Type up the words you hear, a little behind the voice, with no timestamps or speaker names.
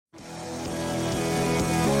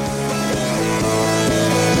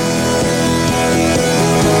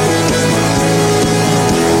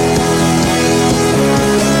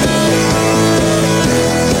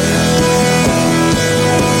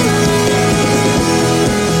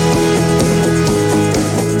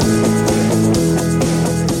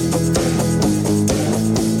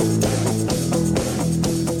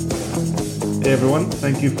everyone.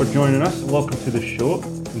 Thank you for joining us. Welcome to the show.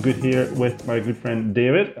 I'm good here with my good friend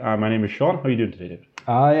David. My name is Sean. How are you doing today, David?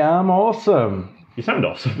 I am awesome. You sound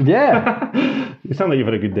awesome. Yeah. You sound like you've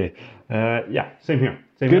had a good day. Same here.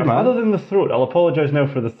 Good, man. Other than the throat, I'll apologise now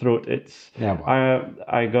for the throat. Well.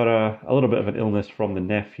 I got a little bit of an illness from the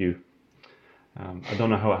nephew. I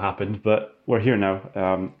don't know how it happened, but we're here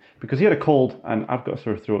now because he had a cold and I've got a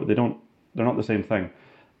sore throat. They're not the same thing.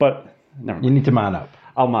 But never mind. You need to man up.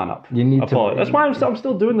 I'll man up. You need to. That's why I'm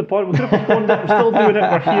still doing the pod. We could have postponed it. I'm still doing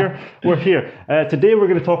it. We're here. Today we're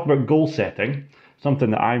going to talk about goal setting,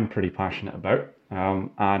 something that I'm pretty passionate about,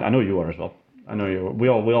 and I know you are as well. I know you. We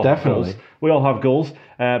all Definitely. have goals. We all have goals.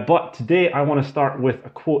 But today I want to start with a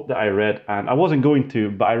quote that I read, and I wasn't going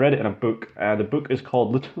to, but I read it in a book. The book is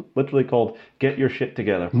called literally called "Get Your Shit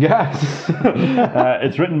Together." Yes.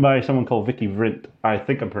 It's written by someone called Vicky Vrint. I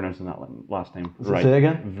think I'm pronouncing that last name right. Say it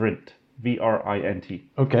again. Vrint. Vrint.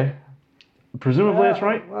 Okay. Presumably it's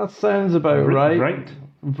right. That sounds about right. Right.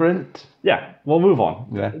 Vrint. Yeah, we'll move on.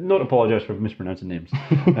 Yeah. Don't apologise for mispronouncing names.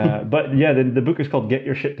 But yeah, the book is called Get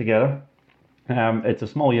Your Shit Together. It's a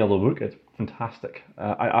small yellow book. It's fantastic.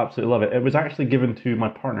 I absolutely love it. It was actually given to my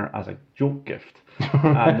partner as a joke gift.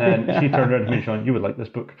 And then she turned around to me and Sean, you would like this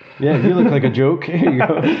book. Yeah, you look like a joke. Here you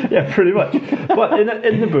go. Yeah, pretty much. But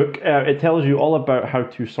in the book, it tells you all about how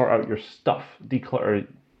to sort out your stuff, declutter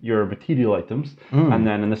your material items, and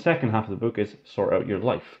then in the second half of the book is sort out your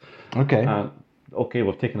life. Okay. Okay,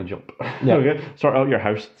 we've taken a jump. Yeah. Okay, sort out your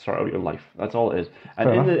house, sort out your life. That's all it is.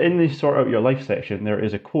 And in the sort out your life section, there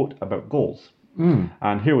is a quote about goals.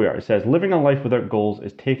 And here we are. It says, living a life without goals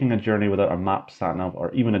is taking a journey without a map, sat-nav,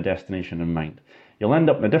 or even a destination in mind. You'll end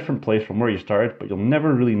up in a different place from where you started, but you'll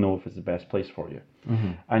never really know if it's the best place for you.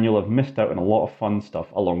 And you'll have missed out on a lot of fun stuff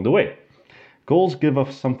along the way. Goals give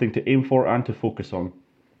us something to aim for and to focus on.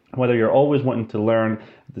 Whether you're always wanting to learn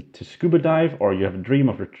to scuba dive or you have a dream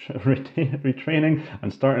of retraining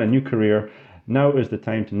and starting a new career, now is the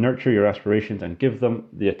time to nurture your aspirations and give them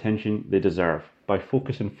the attention they deserve. By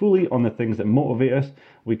focusing fully on the things that motivate us,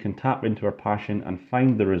 we can tap into our passion and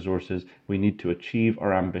find the resources we need to achieve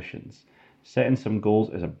our ambitions. Setting some goals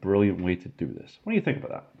is a brilliant way to do this. What do you think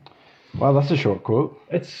about that? Well, that's a short quote.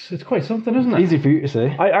 It's quite something, isn't it? Easy for you to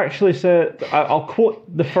say. I actually said, I'll quote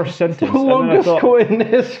the first sentence. The longest quote in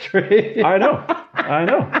history. I know.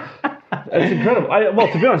 It's incredible.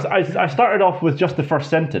 Well, to be honest, I started off with just the first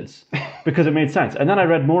sentence because it made sense. And then I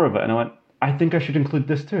read more of it and I went, I think I should include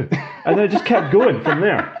this too. And then it just kept going from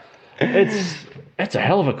there. It's a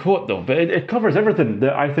hell of a quote though, but it covers everything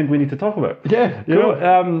that I think we need to talk about. Yeah, you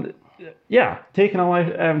know, taking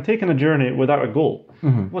a journey without a goal.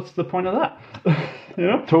 What's the point of that? You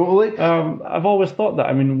know, totally. I've always thought that.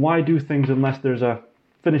 I mean, why do things unless there's a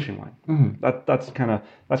finishing line? That's kind of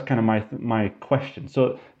my question.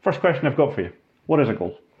 So, first question I've got for you: what is a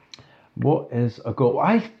goal? What is a goal?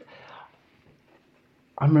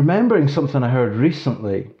 I'm remembering something I heard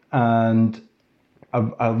recently, and I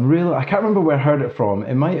can't remember where I heard it from.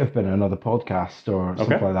 It might have been another podcast or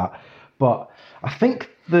something like that. But I think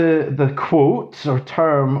the quote or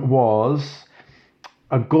term was,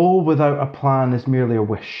 a goal without a plan is merely a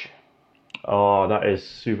wish. Oh, that is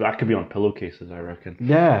super. That could be on pillowcases, I reckon.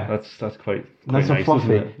 Yeah. That's quite nice nice, and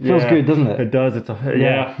fluffy. isn't it? Feels good, doesn't it? It does.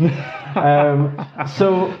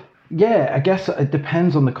 So, yeah, I guess it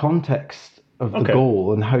depends on the context of the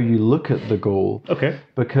goal and how you look at the goal. Okay.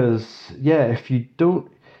 Because, yeah, if you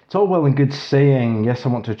don't, it's all well and good saying, yes, I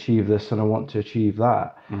want to achieve this and I want to achieve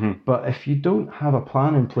that. But if you don't have a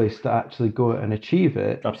plan in place to actually go and achieve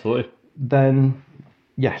it, absolutely, then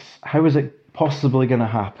yes, how is it possibly going to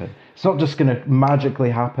happen? It's not just going to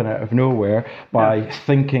magically happen out of nowhere by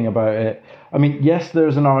thinking about it. I mean, yes,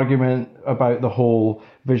 there's an argument about the whole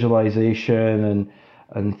visualization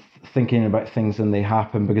and thinking about things and they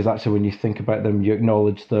happen, because actually when you think about them, you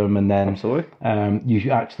acknowledge them, and then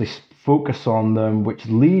you actually focus on them, which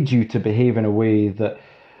leads you to behave in a way that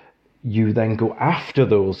you then go after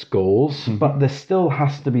those goals. But there still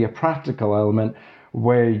has to be a practical element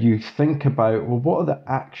where you think about, well, what are the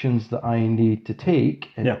actions that I need to take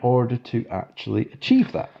in order to actually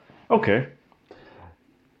achieve that? Okay.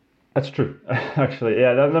 That's true. Actually,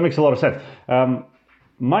 yeah, that makes a lot of sense.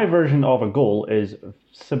 My version of a goal is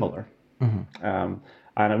similar.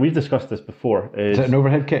 And we've discussed this before. Is it an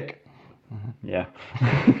overhead kick? Yeah.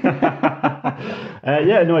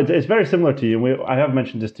 It's very similar to you. I have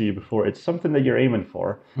mentioned this to you before. It's something that you're aiming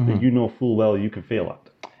for that you know full well you can fail at.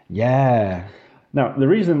 Yeah. Now, the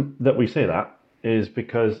reason that we say that is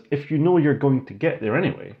because if you know you're going to get there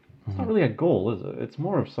anyway, it's not really a goal, is it? It's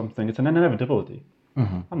more of something, it's an inevitability.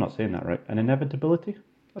 I'm not saying that right. An inevitability?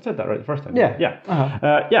 I said that right the first time. Yeah.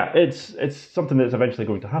 Yeah. Yeah, it's something that's eventually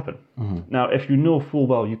going to happen. Now, if you know full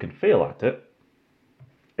well you can fail at it,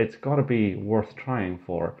 it's got to be worth trying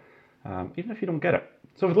for, even if you don't get it.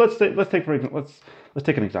 So let's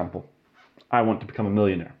take an example. I want to become a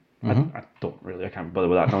millionaire. I can't bother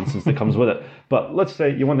with that nonsense that comes with it. But let's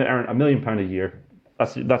say you want to earn £1 million a year.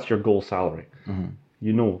 That's your goal salary.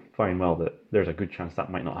 You know fine well that there's a good chance that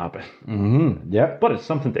might not happen. Yeah. But it's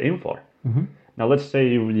something to aim for. Now let's say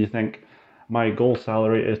you think my goal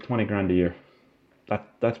salary is 20 grand a year.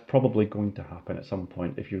 That's probably going to happen at some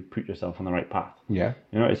point if you put yourself on the right path. Yeah.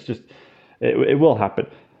 It's just it will happen.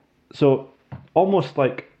 So almost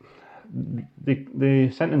like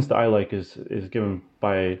the sentence that I like is given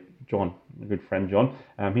by John, a good friend John.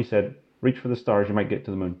 He said, "Reach for the stars, you might get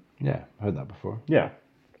to the moon." Yeah, I heard that before. Yeah.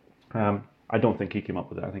 I don't think he came up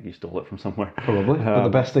with it. I think he stole it from somewhere. Probably. But the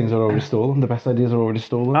best things are already stolen. The best ideas are already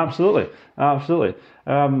stolen. Absolutely.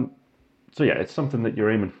 So yeah, it's something that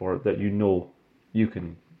you're aiming for that you know you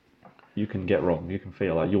can get wrong, you can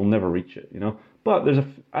fail at. You'll never reach it, But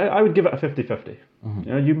I would give it a 50-50.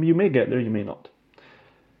 You may get there, you may not.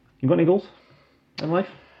 You got any goals in life?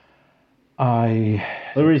 The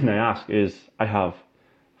reason I ask is I have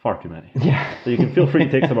far too many. Yeah. So you can feel free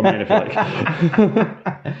to take some of mine if you like.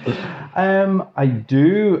 I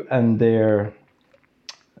do, and they're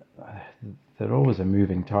always a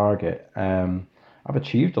moving target. I've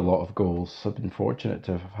achieved a lot of goals. I've been fortunate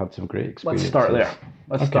to have had some great experiences.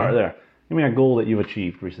 Let's start there. Give me a goal that you've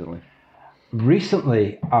achieved recently.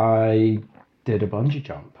 Recently, I did a bungee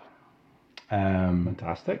jump.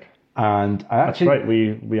 Fantastic. And I actually... That's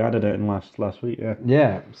right, we added it in last week, yeah.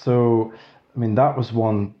 Yeah, so, that was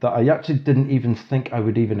one that I actually didn't even think I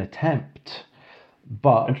would even attempt.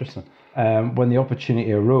 But... Interesting. When the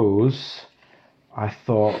opportunity arose, I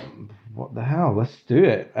thought, what the hell, let's do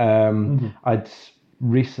it. I'd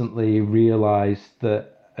recently realised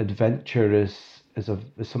that adventure is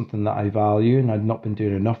something that I value and I'd not been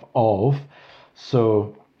doing enough of.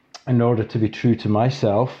 So in order to be true to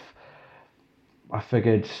myself, I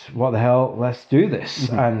figured, what the hell, let's do this.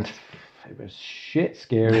 And it was shit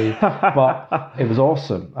scary, but it was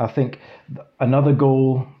awesome. I think another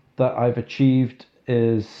goal that I've achieved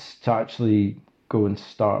is to actually go and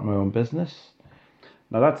start my own business.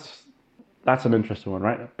 Now that's an interesting one,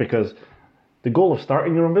 right? Because the goal of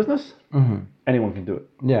starting your own business, anyone can do it.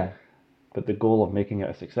 Yeah. But the goal of making it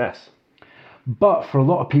a success. But for a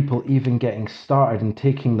lot of people, even getting started and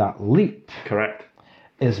taking that leap, correct,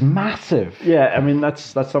 is massive. Yeah, that's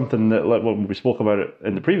something that, like when we spoke about it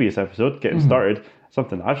in the previous episode, getting started,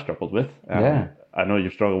 something I've struggled with. I know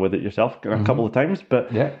you've struggled with it yourself a couple of times, but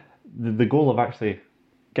the goal of actually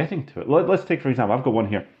getting to it. Let's take, for example, I've got one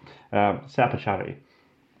here. Set up a charity.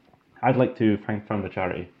 I'd like to found a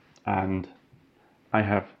charity, and I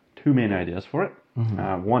have two main ideas for it.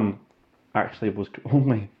 One actually was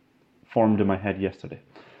only formed in my head yesterday,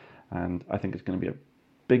 and I think it's going to be a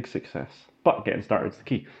big success. But getting started is the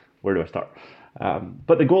key. Where do I start?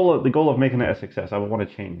 But the goal of making it a success, I would want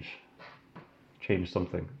to change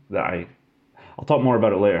something that I'll talk more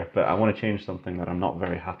about it later, but I want to change something that I'm not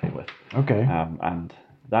very happy with. Okay. And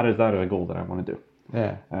that is a goal that I want to do.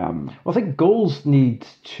 Yeah. Well, I think goals need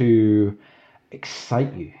to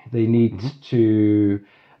excite you. They need to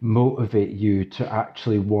motivate you to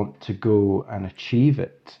actually want to go and achieve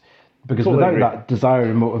it. Because without that desire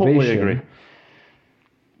and motivation,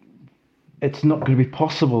 it's not going to be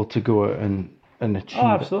possible to go out and achieve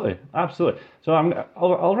absolutely. So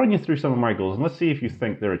I'll run you through some of my goals and let's see if you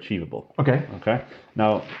think they're achievable. Okay.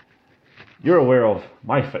 Now, you're aware of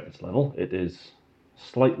my fitness level. It is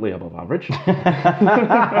slightly above average. I've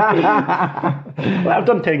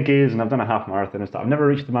done 10Ks and I've done a half marathon and stuff. I've never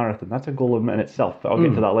reached the marathon. That's a goal in itself, but I'll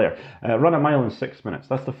get to that later. Run a mile in 6 minutes.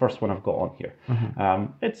 That's the first one I've got on here.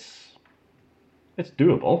 It's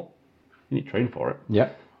doable. You need to train for it. Yeah.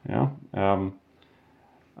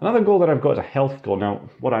 Another goal that I've got is a health goal. Now,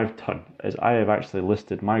 what I've done is I have actually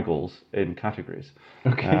listed my goals in categories.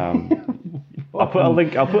 Okay. I'll put a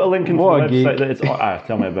link into the website that it's on.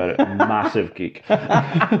 Tell me about it. Massive geek.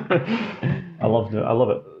 I love it.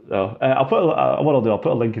 I'll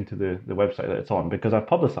put a link into the website that it's on because I've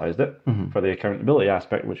publicized it for the accountability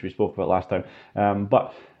aspect, which we spoke about last time.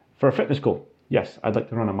 But for a fitness goal, yes, I'd like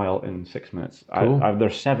to run a mile in 6 minutes. Cool.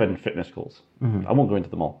 There's 7 fitness goals. I won't go into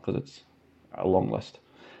them all because it's a long list.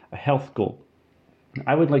 A health goal.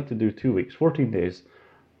 I would like to do 2 weeks, 14 days,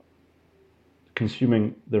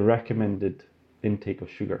 consuming the recommended intake of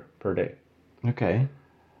sugar per day. Okay.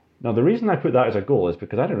 Now, the reason I put that as a goal is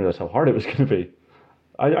because I didn't realize how hard it was going to be.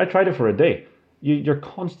 I tried it for a day. You're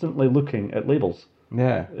constantly looking at labels.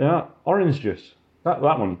 Yeah. Yeah. Orange juice. That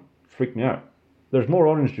one freaked me out. There's more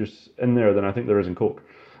orange juice in there than I think there is in Coke.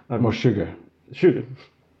 More sugar. Sugar.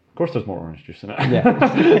 Of course, there's more orange juice in it.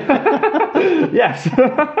 Yeah. Yes.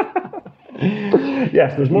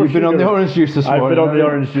 Yes, there's more. You've been on the orange juice this morning. I've been on the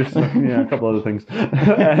orange juice. Yeah, a couple other things.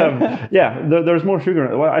 There's more sugar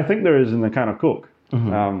in it. Well, I think there is in the can of Coke,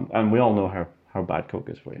 and we all know how bad Coke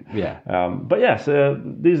is for you. Yeah. But yes,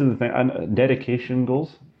 these are the things. And dedication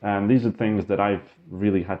goals. And these are things that I've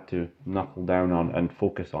really had to knuckle down on and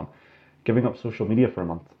focus on. Giving up social media for a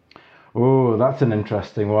month. Oh, that's an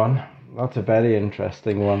interesting one. That's a very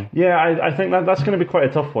interesting one. Yeah, I think that's going to be quite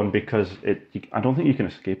a tough one because I don't think you can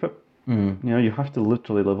escape it. You know, you have to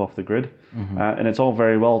literally live off the grid, and it's all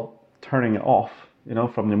very well turning it off, you know,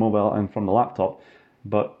 from the mobile and from the laptop.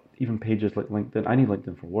 But even pages like LinkedIn, I need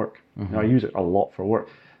LinkedIn for work. You know, I use it a lot for work.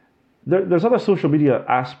 There's other social media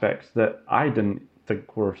aspects that I didn't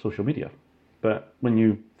think were social media, but when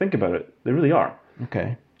you think about it, they really are.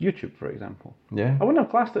 Okay. YouTube, for example. Yeah. I wouldn't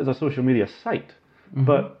have classed it as a social media site,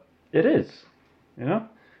 but it is. You know,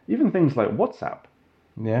 even things like WhatsApp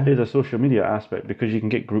is a social media aspect because you can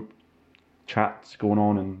get group chats going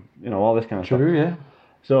on and, you know, all this kind of stuff. True, yeah.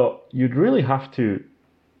 So you'd really have to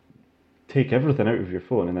take everything out of your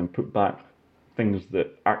phone and then put back things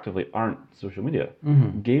that actively aren't social media.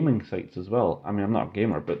 Gaming sites as well. I mean, I'm not a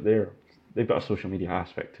gamer, but they've got a social media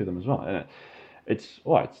aspect to them as well. And it's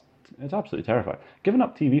absolutely terrifying. Giving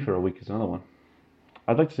up TV for a week is another one.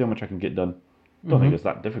 I'd like to see how much I can get done. Don't think it's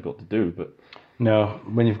that difficult to do, but no,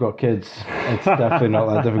 when you've got kids, it's definitely not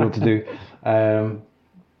that difficult to do.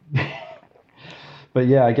 But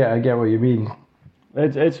yeah, I get what you mean.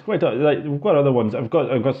 It's quite like we've got other ones. I've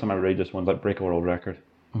got some outrageous ones like break a world record.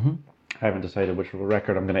 I haven't decided which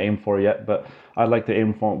record I'm going to aim for yet, but I'd like to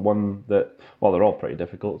aim for one that, well, they're all pretty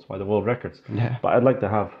difficult. It's why they're world records. Yeah. But I'd like to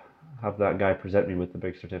have that guy present me with the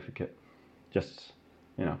big certificate. Just,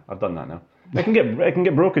 you know, I've done that now. It can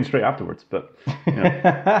get broken straight afterwards, but you know,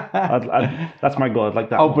 that's my goal. I'd like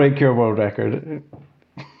that. I'll break your world record.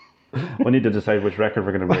 We need to decide which record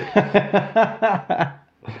we're going to break.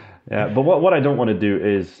 Yeah, but what I don't want to do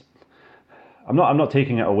is, I'm not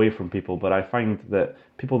taking it away from people, but I find that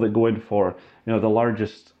people that go in for, you know, the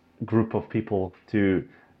largest group of people to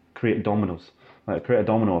create dominoes, like create a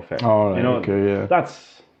domino effect. Oh, right, you know, okay, yeah.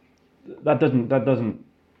 That doesn't.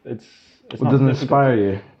 It doesn't inspire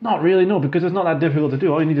you. Not really, no, because it's not that difficult to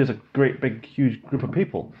do. All you need is a great big huge group of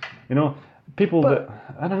people. You know, people that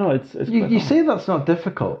I don't know. It's you say that's not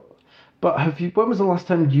difficult. But when was the last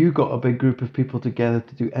time you got a big group of people together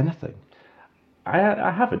to do anything?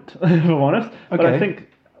 I haven't, if I'm honest. Okay. But I think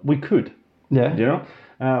we could. Yeah. You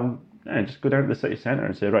know? Just go down to the city centre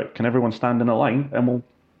and say, right, can everyone stand in a line and we'll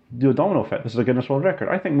do a domino effect. This is a Guinness World Record.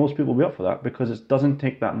 I think most people will be up for that because it doesn't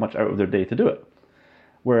take that much out of their day to do it.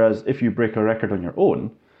 Whereas if you break a record on your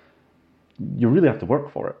own, you really have to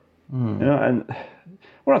work for it. You know, and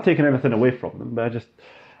we're not taking anything away from them, but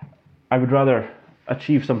I would rather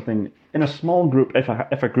achieve something in a small group, if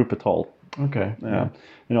a group at all. Okay. Yeah.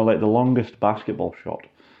 You know, like the longest basketball shot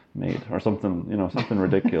made, or something. You know, something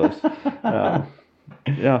ridiculous.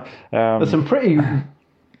 There's some pretty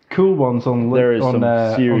cool ones on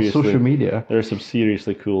social media. There are some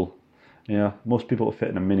seriously cool. Yeah, most people will fit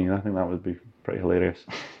in a mini. I think that would be pretty hilarious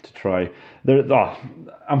to try.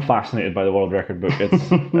 I'm fascinated by the world record book.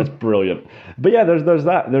 It's brilliant. But yeah, there's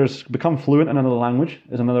that. There's become fluent in another language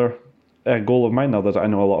is another goal of mine now. That I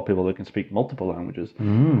know a lot of people that can speak multiple languages.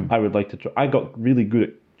 I would like to try. I got really good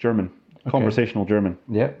at German, conversational German.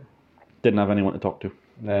 Yeah. Didn't have anyone to talk to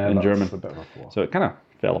in German, so it kind of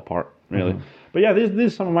fell apart really. But yeah,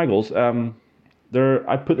 these are some of my goals.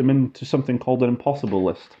 I put them into something called an impossible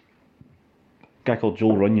list. A guy called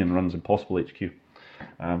Joel Runyon runs Impossible HQ.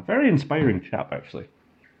 Very inspiring chap, actually.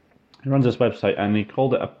 He runs this website and he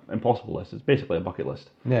called it an impossible list. It's basically a bucket list.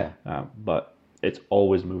 Yeah. But it's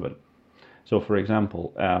always moving. So, for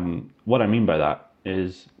example, what I mean by that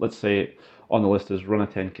is, let's say on the list is run a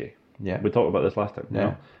 10K. Yeah. We talked about this last time.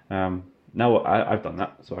 Yeah. You know? Now I've done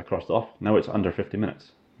that, so I crossed it off. Now it's under 50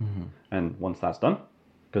 minutes. And once that's done,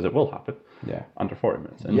 because it will happen, under 40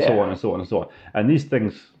 minutes, and so on and so on and so on. And these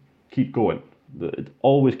things keep going. It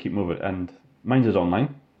always keep moving, and mine is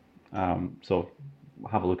online, so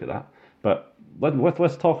have a look at that. But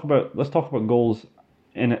let's talk about goals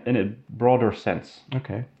in a broader sense.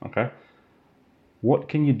 Okay. What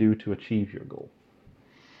can you do to achieve your goal?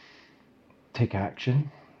 Take action.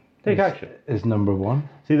 Action is number one.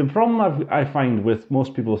 See, the problem I find with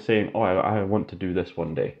most people saying, "Oh, I want to do this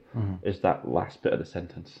one day," is that last bit of the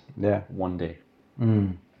sentence. Yeah. One day.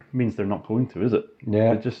 Means they're not going to, is it?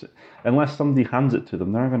 Yeah. It just unless somebody hands it to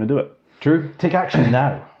them, they're not going to do it. True. Take action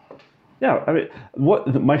now. Yeah, I mean,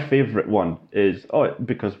 my favorite one is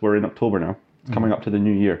because we're in October now. It's coming up to the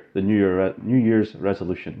new year, New Year's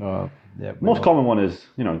resolution. Yeah. Most common one is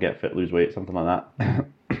get fit, lose weight, something like that.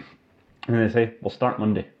 And they say we'll start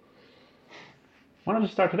Monday. Why not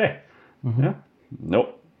just start today? Mm-hmm. Yeah.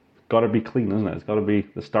 Nope. Got to be clean, isn't it? It's got to be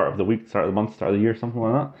the start of the week, start of the month, start of the year, something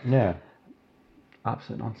like that. Yeah.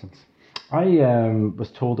 Absolute nonsense. I was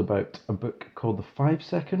told about a book called The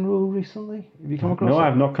 5-Second Rule recently. Have you come across it? No,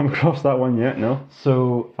 I've not come across that one yet, no.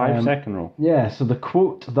 So 5-second rule. Yeah, so the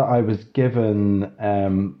quote that I was given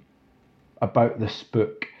about this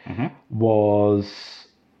book was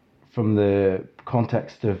from the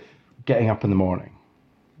context of getting up in the morning.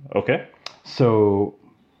 Okay. So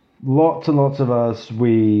lots and lots of us,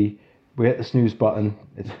 we hit the snooze button.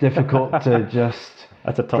 It's difficult to just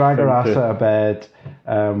That's a tough drag our ass thing out of bed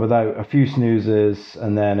without a few snoozes,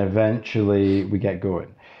 and then eventually we get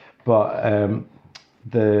going. But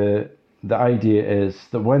the idea is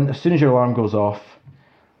that as soon as your alarm goes off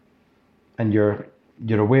and you're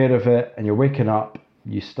aware of it and you're waking up,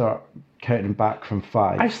 you start counting back from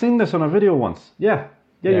 5. I've seen this on a video once. Yeah,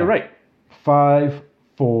 you're right. 5,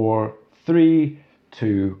 4, 3,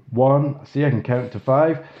 2, 1. See, I can count to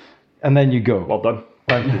 5, and then you go. Well done.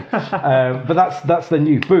 Thank you. But that's the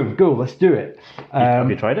new boom. Go. Let's do it. Have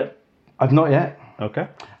you tried it? I've not yet. Okay.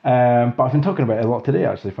 But I've been talking about it a lot today,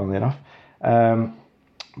 actually, funnily enough.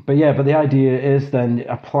 But the idea is then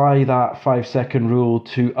apply that 5-second rule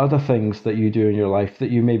to other things that you do in your life that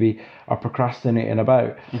you maybe are procrastinating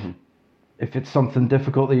about. Mm-hmm. If it's something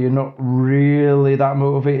difficult that you're not really that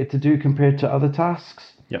motivated to do compared to other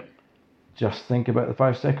tasks, just think about the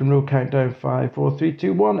 5-second rule, count down 5, 4, 3,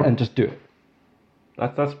 2, 1, and just do it.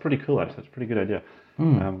 That's pretty cool, actually. That's a pretty good idea.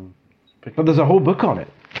 But there's a whole book on it.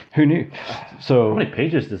 Who knew? So how many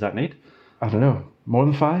pages does that need? I don't know. More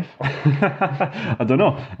than 5? I don't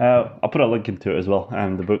know. I'll put a link into it as well.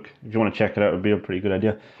 The book, if you want to check it out, it would be a pretty good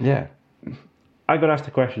idea. Yeah. I got asked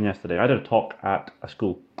a question yesterday. I did a talk at a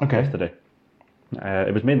school yesterday.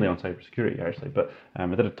 It was mainly on cybersecurity, actually, but I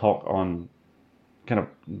did a talk on kind of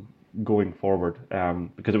going forward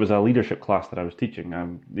because it was a leadership class that I was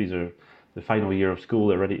teaching. These are the final year of school.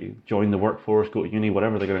 They're ready to join the workforce, go to uni,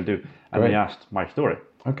 whatever they're going to do. And they asked my story.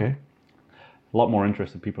 Okay. A lot more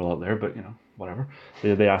interested people out there, but whatever.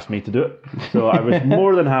 They asked me to do it. So I was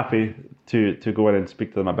more than happy to go in and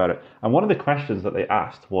speak to them about it. And one of the questions that they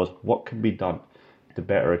asked was, what can be done to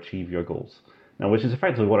better achieve your goals? Now, which is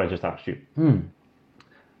effectively what I just asked you.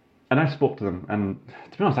 And I spoke to them, and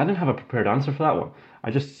to be honest, I didn't have a prepared answer for that one. I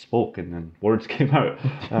just spoke, and then words came out.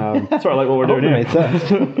 Sort of like what we're doing here. Made sense.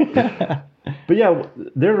 But yeah,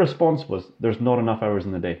 their response was, there's not enough hours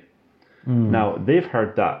in the day. Now, they've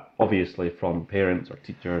heard that, obviously, from parents or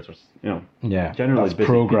teachers or, generally that's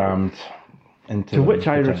programmed into to which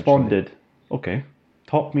I responded, okay,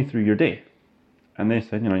 talk me through your day. And they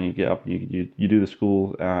said, you get up, you do the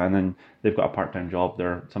school, and then they've got a part-time job.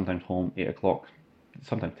 They're sometimes home 8 o'clock,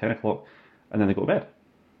 sometimes 10 o'clock, and then they go to bed.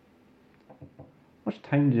 How much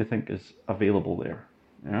time do you think is available there?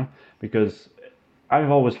 Because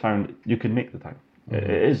I've always found you can make the time. It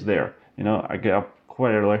is there. I get up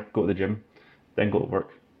quite early, go to the gym, then go to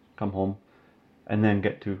work, come home, and then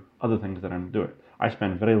get to other things that I'm doing. I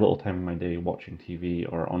spend very little time in my day watching TV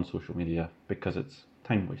or on social media because it's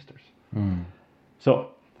time wasters.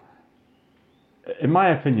 So, in my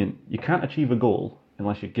opinion, you can't achieve a goal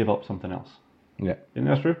unless you give up something else. Yeah. Isn't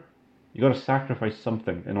that true? You got to sacrifice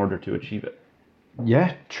something in order to achieve it.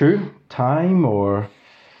 Yeah, true. Time or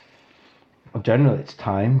generally it's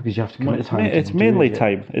time because you have to commit time. It's mainly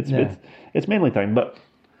time. It's mainly time, but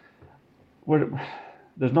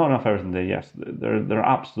there's not enough hours in the day. Yes, there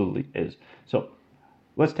absolutely is. So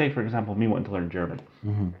let's take, for example, me wanting to learn German.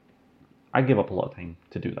 I gave up a lot of time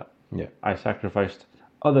to do that. Yeah, I sacrificed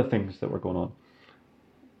other things that were going on.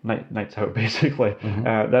 Nights out, basically.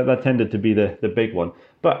 That tended to be the big one.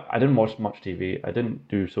 But I didn't watch much TV. I didn't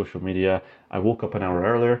do social media. I woke up an hour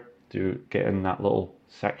earlier to get in that little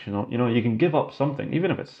section. You can give up something,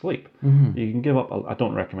 even if it's sleep. You can give up. I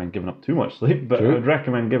don't recommend giving up too much sleep, but I would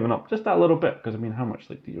recommend giving up just that little bit. Because how much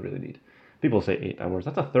sleep do you really need? People say 8 hours.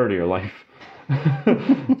 That's a third of your life.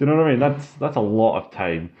 Do you know what I mean? That's a lot of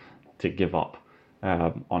time to give up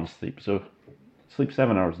on sleep. So sleep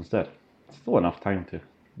 7 hours instead. It's still enough time to.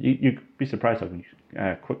 You'd be surprised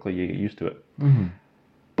how quickly you get used to it.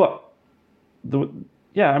 But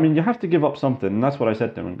you have to give up something, and that's what I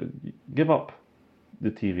said to him. Give up the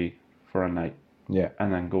TV for a night,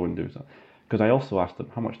 and then go and do something. Because I also asked them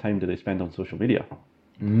how much time do they spend on social media.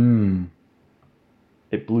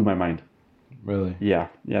 It blew my mind. Really? Yeah.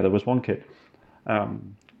 There was one kid,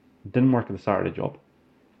 didn't work at the Saturday job,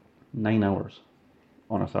 9 hours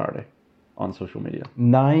on a Saturday on social media.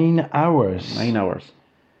 9 hours? 9 hours.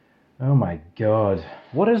 Oh my God.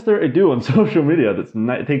 What is there to do on social media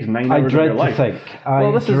it takes 9 hours of your life?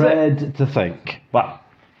 I dread to think. But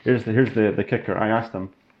here's the kicker. I asked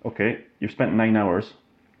them, okay, you've spent 9 hours.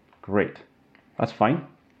 Great. That's fine.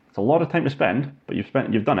 It's a lot of time to spend, but you've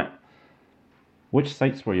done it. Which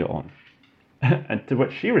sites were you on? And to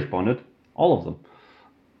which she responded, all of them.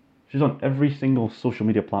 She's on every single social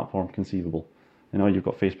media platform conceivable. You know, you've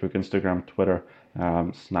got Facebook, Instagram, Twitter,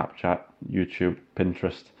 Snapchat, YouTube,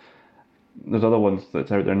 Pinterest. There's other ones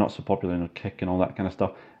that's out there not so popular, you know, Kik and all that kind of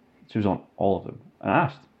stuff. She was on all of them. And I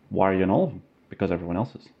asked, why are you on all of them? Because everyone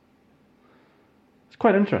else is. It's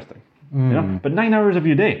quite interesting. You know? But 9 hours of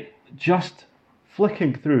your day just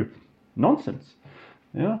flicking through nonsense.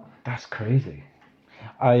 You know? That's crazy.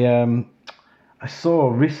 I saw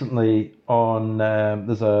recently on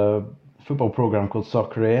there's a football program called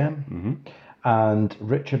Soccer AM, and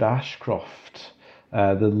Richard Ashcroft,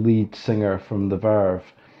 the lead singer from The Verve.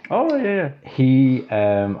 Oh yeah. He,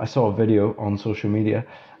 I saw a video on social media,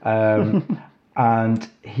 and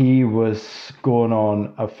he was going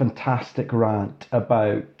on a fantastic rant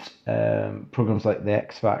about programs like The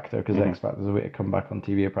X Factor, because X Factor is a way to come back on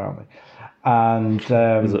TV apparently. And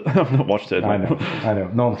is it? I've not watched it. I know,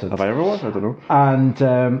 nonsense. Have I ever watched? I don't know.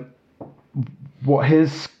 And what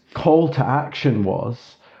his call to action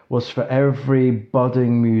was for every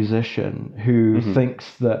budding musician who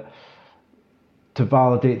thinks that to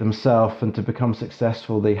validate themselves and to become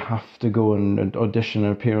successful, they have to go and audition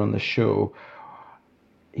and appear on the show.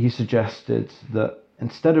 He suggested that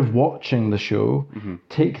instead of watching the show,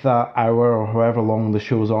 take that hour or however long the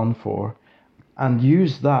show's on for, and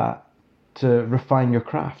use that to refine your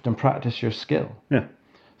craft and practice your skill. Yeah.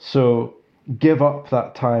 So give up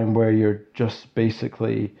that time where you're just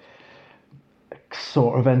basically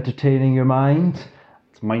sort of entertaining your mind.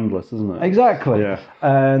 It's mindless, isn't it? Exactly. Yeah.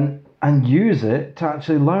 And use it to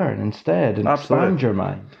actually learn instead and expand your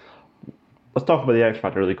mind. Let's talk about the X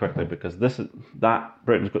Factor really quickly, because that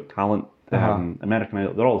Britain's Got Talent, American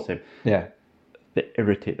Idol, they're all the same. Yeah. They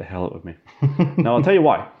irritate the hell out of me. Now I'll tell you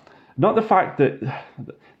why. Not the fact that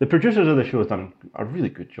the producers of the show has done a really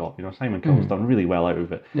good job. You know, Simon Cowell's done really well out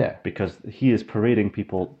of it. Yeah. Because he is parading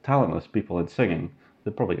people, talentless people in singing,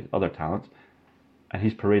 they're probably other talents, and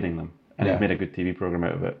he's parading them. And he's made a good TV program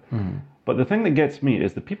out of it. But the thing that gets me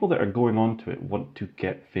is the people that are going on to it want to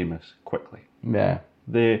get famous quickly. Yeah.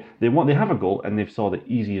 They have a goal and they've saw the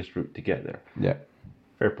easiest route to get there. Yeah.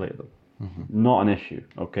 Fair play to them. Not an issue,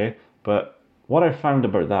 okay? But what I've found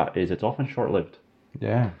about that is it's often short-lived.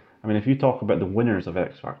 Yeah. I mean, if you talk about the winners of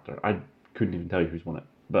X Factor, I couldn't even tell you who's won it.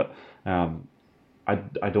 But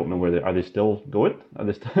I don't know where are they still going? Are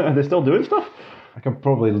they still doing stuff? I can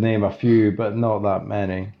probably name a few, but not that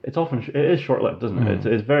many. It is short-lived, isn't it?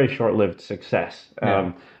 It's very short-lived success.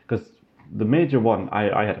 Because the major one,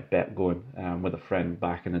 I had a bet going with a friend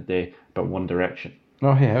back in the day about One Direction.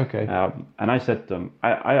 Oh yeah, okay. And I said to him,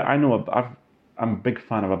 I know I'm a big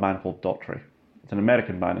fan of a band called Daughtry. It's an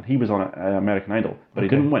American band, and he was on American Idol, but he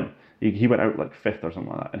didn't win. He went out like 5th or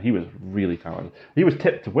something like that, and he was really talented. He was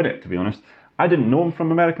tipped to win it, to be honest. I didn't know him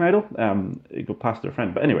from American Idol. He got past their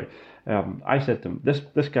friend, but anyway, I said to him,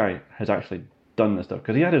 this guy has actually done this stuff,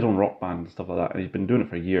 because he had his own rock band and stuff like that, and he's been doing it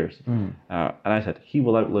for years. And I said he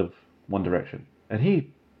will outlive One Direction, and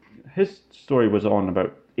his story was on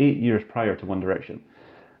about 8 years prior to One Direction,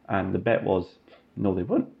 and the bet was no, they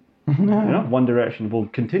won't. You know, One Direction will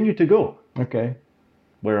continue to go. Okay.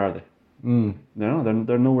 Where are they? No,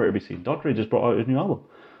 they're nowhere to be seen. Daughtry just brought out his new album.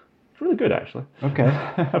 It's really good, actually. Okay.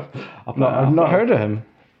 I've not heard of him.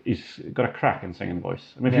 He's got a cracking singing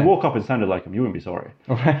voice. I mean, if you woke up and sounded like him, you wouldn't be sorry.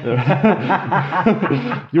 Okay.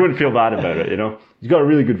 You wouldn't feel bad about it, you know. He's got a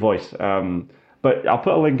really good voice. But I'll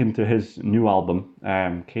put a link into his new album,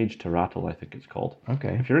 Cage to Rattle, I think it's called.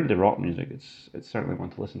 Okay. If you're into rock music, it's certainly one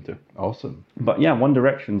to listen to. Awesome. But yeah, One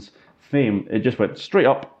Direction's fame, it just went straight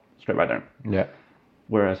up, straight back down. Yeah.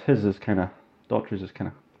 Whereas Daughtry's is kind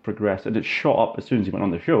of progressed. And it shot up as soon as he went on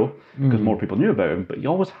the show, because more people knew about him. But he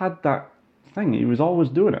always had that thing. He was always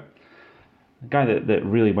doing it. The guy that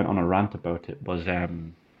really went on a rant about it was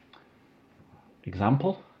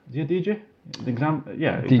Example. Is he a DJ?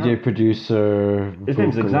 DJ producer. His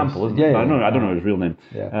name's Example, isn't it? I don't know his real name.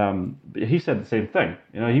 Yeah. But he said the same thing.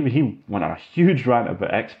 You know, he went on a huge rant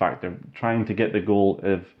about X Factor, trying to get the goal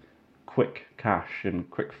of quick cash and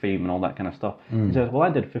quick fame and all that kind of stuff. He says, well, I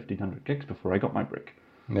did 1,500 gigs before I got my break.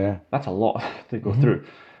 Yeah. That's a lot to go through.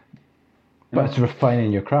 But it's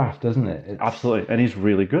refining your craft, isn't it? Absolutely, and he's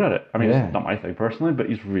really good at it. I mean, it's not my thing personally, but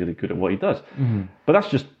he's really good at what he does. But that's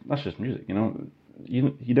just music, you know.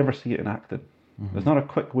 you never see it in acting. There's not a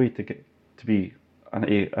quick way to get to be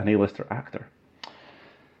an A-lister actor.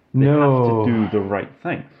 They have to do the right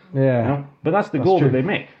thing. Yeah. You know? But that's the goal that they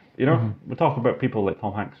make. You know, we talk about people like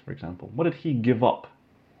Tom Hanks, for example. What did he give up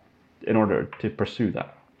in order to pursue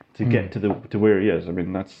that, to get to where he is? I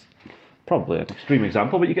mean, that's probably an extreme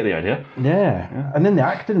example, but you get the idea. Yeah. And in the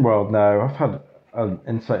acting world now, I've had an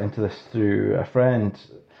insight into this through a friend.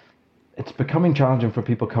 It's becoming challenging for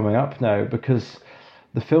people coming up now because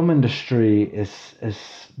the film industry is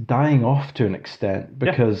dying off to an extent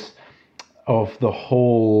because of the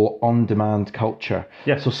whole on-demand culture.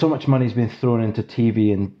 Yeah. So much money's been thrown into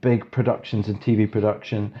TV and big productions and TV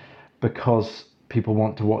production because people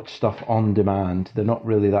want to watch stuff on demand. They're not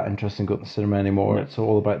really that interested in going to the cinema anymore. It's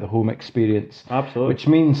all about the home experience. Absolutely. Which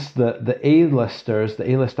means that the A-listers,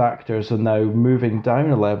 the A-list actors are now moving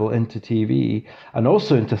down a level into TV and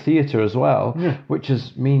also into theatre as well, which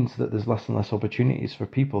means that there's less and less opportunities for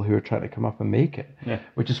people who are trying to come up and make it,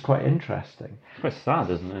 which is quite interesting. It's quite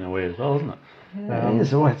sad, isn't it, in a way as well, isn't it? It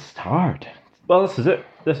is. Oh, it's hard. Well, this is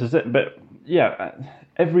it. But yeah,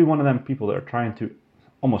 every one of them people that are trying to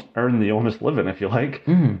almost earn the honest living, if you like,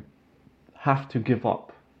 have to give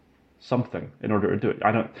up something in order to do it.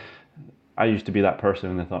 I used to be that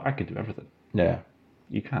person and I thought I could do everything. Yeah.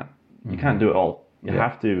 You can't. You can't do it all. You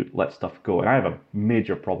have to let stuff go. And I have a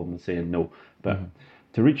major problem with saying no. But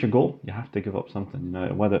to reach your goal, you have to give up something. You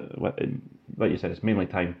know, whether like you said, it's mainly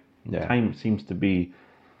time. Yeah. Time seems to be,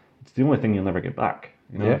 it's the only thing you'll never get back.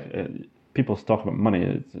 You know, people talk about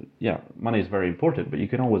money. Money is very important, but you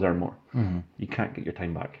can always earn more. You can't get your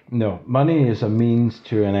time back. No, money is a means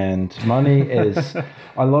to an end. Money is.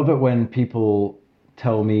 I love it when people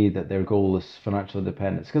tell me that their goal is financial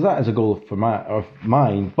independence, because that is a goal of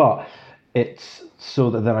mine. But it's so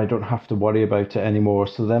that then I don't have to worry about it anymore.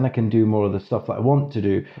 So then I can do more of the stuff that I want to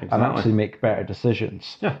do and actually make better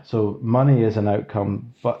decisions. Yeah. So money is an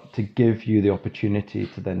outcome, but to give you the opportunity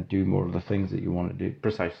to then do more of the things that you want to do.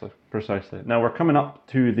 Precisely. Now we're coming up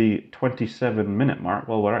to the 27-minute mark.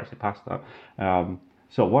 Well, we're actually past that.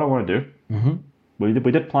 So what I want to do,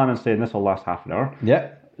 we did plan on saying this will last half an hour.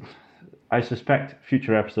 Yeah. I suspect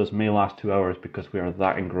future episodes may last 2 hours because we are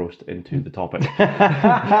that engrossed into the topic.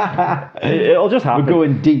 It'll just happen. We're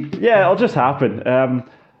going deep. Yeah, it'll just happen.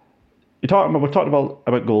 We talked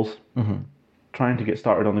about goals, trying to get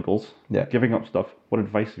started on the goals, giving up stuff. What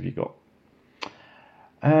advice have you got?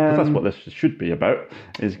 Because that's what this should be about,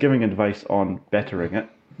 is giving advice on bettering it.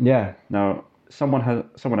 Yeah. Now, someone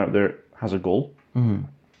out there has a goal.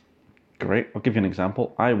 Great. I'll give you an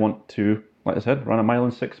example. I want to, like I said, run a mile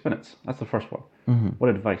in 6 minutes. That's the first one.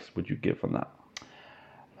 What advice would you give on that?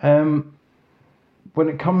 When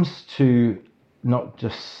it comes to not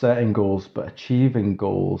just setting goals, but achieving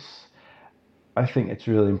goals, I think it's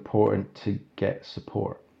really important to get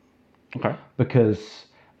support. Okay. Because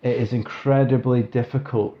it is incredibly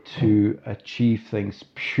difficult to achieve things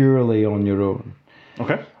purely on your own.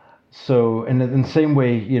 Okay. So in the same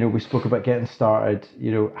way, we spoke about getting started,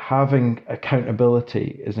 having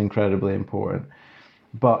accountability is incredibly important,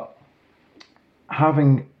 but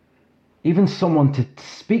having even someone to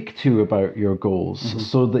speak to about your goals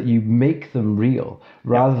so that you make them real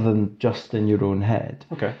rather than just in your own head.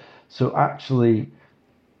 Okay. So actually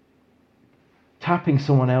tapping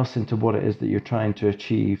someone else into what it is that you're trying to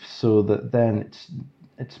achieve, so that then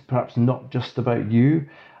it's perhaps not just about you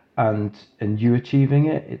and you achieving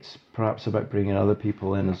it, it's perhaps about bringing other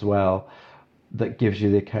people in as well, that gives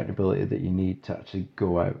you the accountability that you need to actually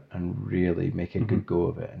go out and really make a good go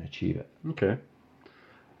of it and achieve it. Okay.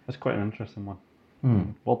 That's quite an interesting one.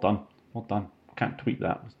 Well done. Can't tweet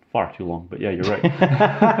that. It's far too long, but yeah, you're right.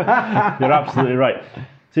 You're absolutely right.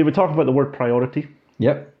 See, we talk about the word priority.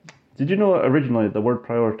 Yep. Did you know originally the word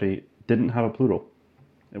priority didn't have a plural?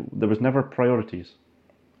 There was never priorities.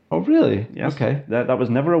 Oh, really? Yes. Okay. That was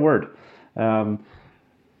never a word.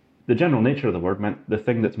 The general nature of the word meant the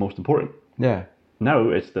thing that's most important. Yeah. Now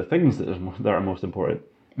it's the things that are most important.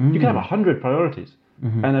 You can have 100 priorities,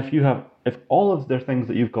 and if all of the things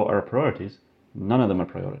that you've got are priorities, none of them are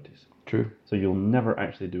priorities. True. So you'll never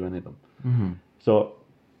actually do any of them. So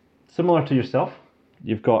similar to yourself,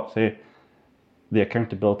 you've got, say, the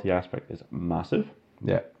accountability aspect is massive.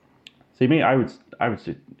 Yeah. See, me, I would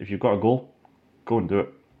say if you've got a goal, go and do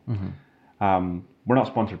it. We're not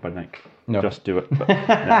sponsored by Nike. No. Just do it. But,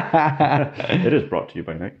 it is brought to you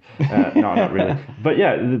by Nike. No, not really. But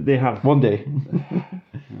yeah, they have... One day.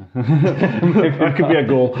 That could be a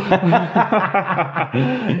goal. That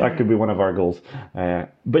could be one of our goals.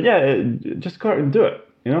 But yeah, just go out and do it.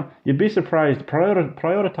 You know, you'd be surprised.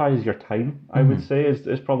 Prioritize your time, I would say,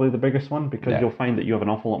 is probably the biggest one, because you'll find that you have an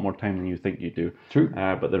awful lot more time than you think you do. True.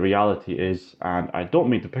 But the reality is, and I don't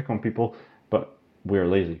mean to pick on people, but we're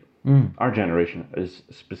lazy. Our generation is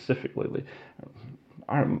specifically lazy.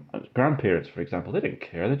 Our grandparents, for example, they didn't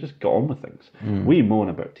care. They just got on with things. We moan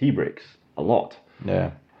about tea breaks a lot.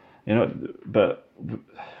 Yeah. You know, but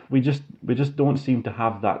we just don't seem to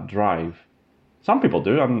have that drive. Some people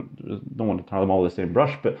do. I don't want to tie them all with the same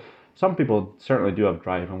brush, but some people certainly do have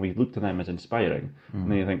drive, and we look to them as inspiring. And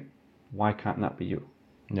then you think, why can't that be you?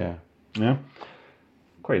 Yeah. Yeah,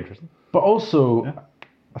 quite interesting. But also,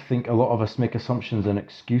 I think a lot of us make assumptions and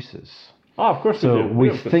excuses. Oh, of course So we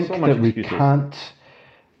do. we think so much that we excuses. can't,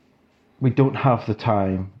 we don't have the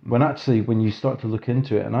time. When actually, when you start to look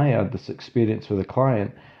into it, and I had this experience with a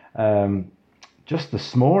client just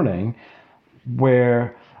this morning,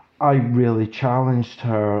 where I really challenged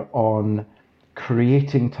her on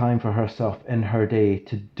creating time for herself in her day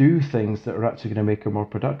to do things that are actually going to make her more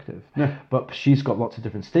productive. Yeah. But she's got lots of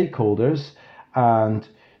different stakeholders, and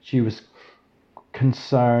she was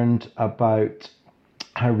concerned about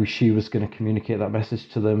how she was going to communicate that message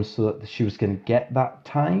to them so that she was going to get that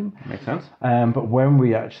time. Makes sense. But when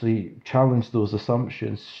we actually challenged those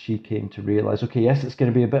assumptions, she came to realize, okay, yes, it's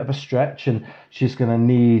going to be a bit of a stretch, and she's going to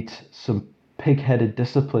need some pig-headed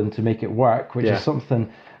discipline to make it work, which is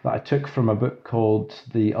something that I took from a book called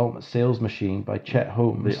The Ultimate Sales Machine by Chet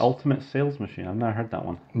Holmes. The Ultimate Sales Machine. I've never heard that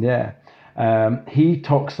one. Yeah. He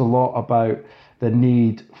talks a lot about the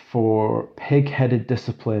need for pig-headed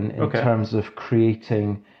discipline in terms of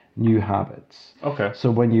creating new habits. Okay.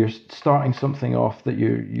 So when you're starting something off that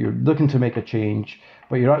you're looking to make a change,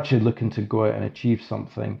 but you're actually looking to go out and achieve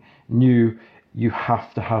something new, you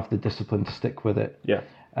have to have the discipline to stick with it. Yeah.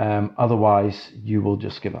 Otherwise, you will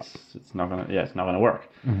just give up. It's not gonna work.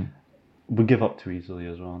 We give up too easily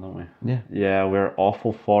as well, don't we? Yeah. Yeah, we're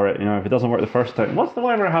awful for it. You know, if it doesn't work the first time,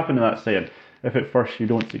 whatever happened to that saying? If at first you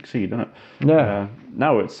don't succeed, isn't it? Yeah.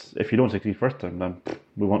 Now it's, if you don't succeed first time, then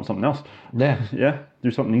we want something else. Yeah. Yeah,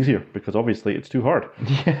 do something easier, because obviously it's too hard.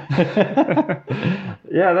 Yeah.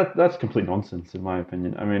 Yeah, that's complete nonsense in my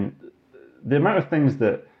opinion. I mean, the amount of things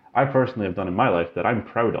that I personally have done in my life that I'm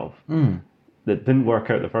proud of that didn't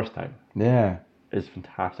work out the first time Yeah. is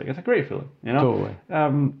fantastic. It's a great feeling, you know.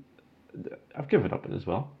 Totally. I've given up as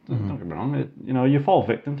well. Don't get me wrong. You know, you fall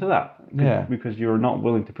victim to that because you're not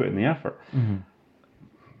willing to put in the effort.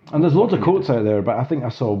 And there's loads of quotes out there, but I think I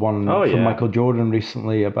saw one from Michael Jordan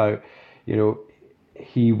recently about, you know,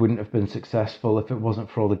 he wouldn't have been successful if it wasn't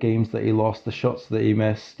for all the games that he lost, the shots that he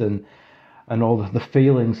missed, and all the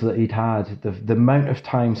failings that he'd had. The amount of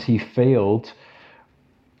times he failed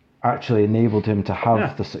actually enabled him to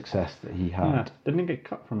have the success that he had. Yeah. Didn't he get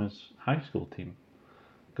cut from his high school team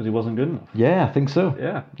because he wasn't good enough? Yeah, I think so.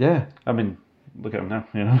 Yeah. Yeah. I mean, look at him now.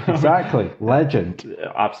 You know. Exactly. Legend.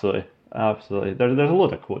 Absolutely. There's a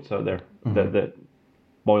lot of quotes out there that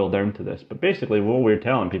boil down to this, but basically what we're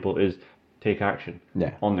telling people is take action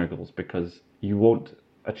on their goals, because you won't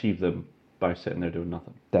achieve them by sitting there doing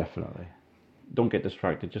nothing. Definitely. Don't get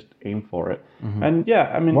distracted. Just aim for it. And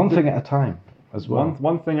I mean, one thing at a time as well.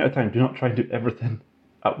 One thing at a time. Do not try to do everything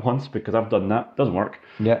at once, because I've done that. It doesn't work.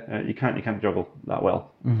 Yeah. You can't juggle that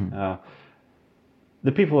well.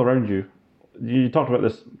 The people around you. You talked about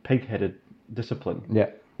this pig-headed discipline. Yeah.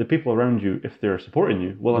 The people around you, if they're supporting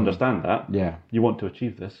you, will understand that. Yeah. You want to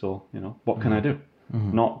achieve this, so what can I do?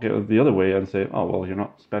 Not get the other way and say, oh well, you're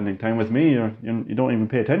not spending time with me, or you don't even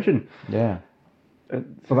pay attention. Yeah.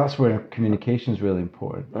 So that's where communication is really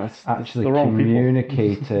important. That's actually the wrong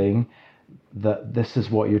communicating that this is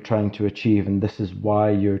what you're trying to achieve, and this is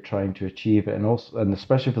why you're trying to achieve it, and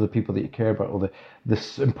especially for the people that you care about, or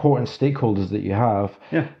this important stakeholders that you have.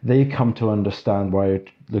 They come to understand why you're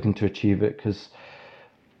looking to achieve it, because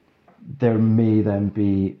there may then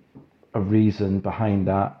be a reason behind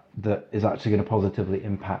that is actually going to positively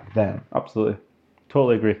impact them. Absolutely.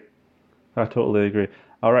 Totally agree. I totally agree.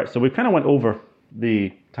 All right, so we kind of went over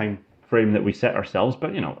the time frame that we set ourselves,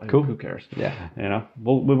 but Cool. Who cares? Yeah.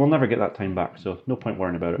 We will never get that time back, so no point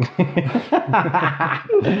worrying about it.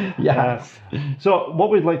 Yes. So what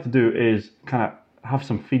we'd like to do is kind of have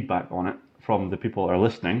some feedback on it from the people that are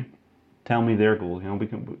listening. Tell me their goals.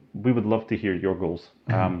 We would love to hear your goals.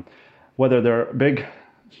 Whether they're big,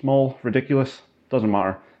 small, ridiculous, doesn't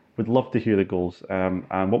matter. We'd love to hear the goals. And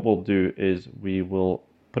what we'll do is we will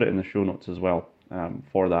put it in the show notes as well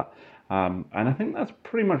for that. And I think that's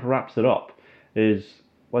pretty much wraps it up, is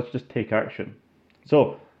let's just take action.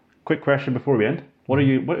 So, quick question before we end. What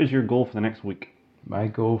is your goal for the next week? My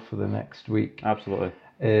goal for the next week Absolutely.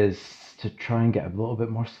 is to try and get a little bit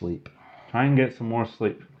more sleep. Try and get some more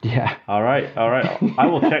sleep. Yeah. All right. I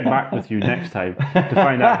will check back with you next time to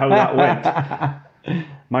find out how that went.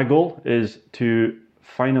 My goal is to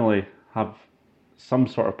finally have some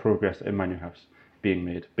sort of progress in my new house being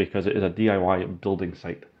made, because it is a DIY building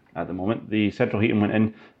site at the moment. The central heating went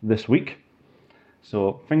in this week,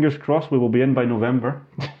 so fingers crossed we will be in by November.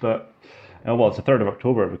 But well, it's the 3rd of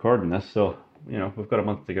October recording this, so we've got a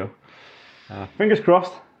month to go. Fingers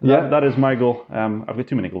crossed. Yeah, that is my goal. I've got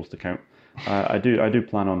too many goals to count. I do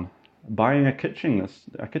plan on buying a kitchen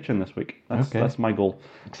this week. That's my goal.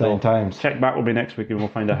 Exciting times. Check back will be next week and we'll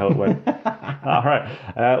find out how it went. All right.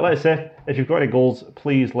 Like I said, if you've got any goals,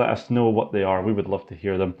 please let us know what they are. We would love to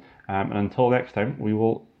hear them. And until next time,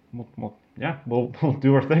 we'll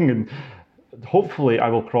do our thing, and hopefully I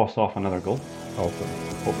will cross off another goal. Hopefully.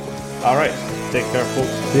 All right. Take care, folks.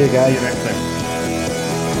 See you guys. See you next time.